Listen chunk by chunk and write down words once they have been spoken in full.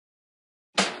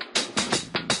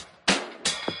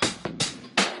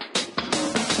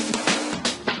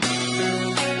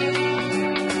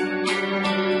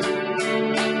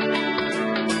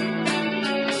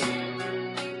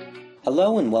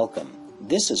Hello and welcome.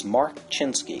 This is Mark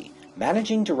Chinsky,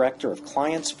 Managing Director of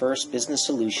Clients First Business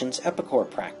Solutions Epicor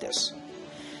practice.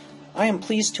 I am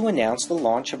pleased to announce the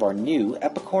launch of our new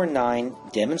Epicor 9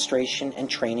 demonstration and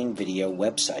training video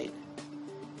website.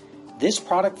 This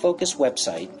product-focused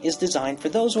website is designed for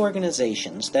those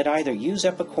organizations that either use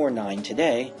Epicor 9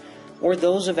 today or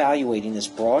those evaluating this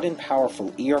broad and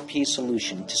powerful ERP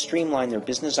solution to streamline their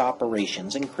business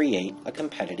operations and create a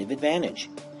competitive advantage.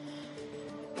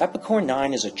 Epicor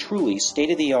 9 is a truly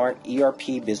state-of-the-art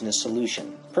ERP business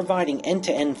solution, providing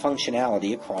end-to-end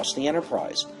functionality across the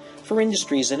enterprise for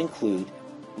industries that include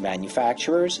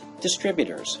manufacturers,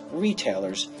 distributors,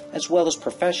 retailers, as well as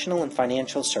professional and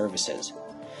financial services.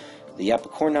 The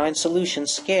Epicor 9 solution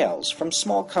scales from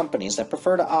small companies that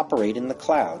prefer to operate in the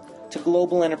cloud to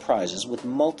global enterprises with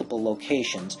multiple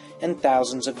locations and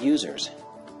thousands of users.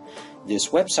 This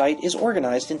website is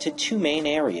organized into two main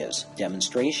areas,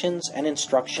 demonstrations and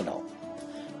instructional.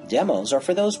 Demos are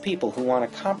for those people who want a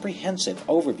comprehensive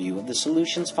overview of the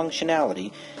solution's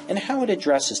functionality and how it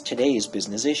addresses today's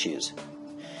business issues.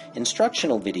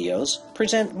 Instructional videos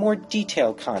present more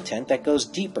detailed content that goes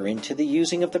deeper into the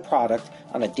using of the product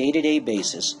on a day-to-day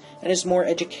basis and is more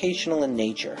educational in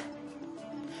nature.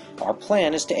 Our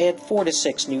plan is to add 4 to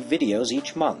 6 new videos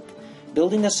each month,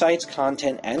 building the site's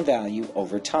content and value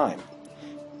over time.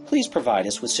 Please provide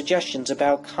us with suggestions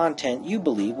about content you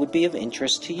believe would be of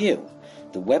interest to you.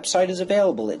 The website is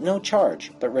available at no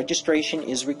charge, but registration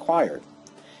is required.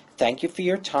 Thank you for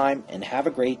your time and have a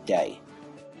great day.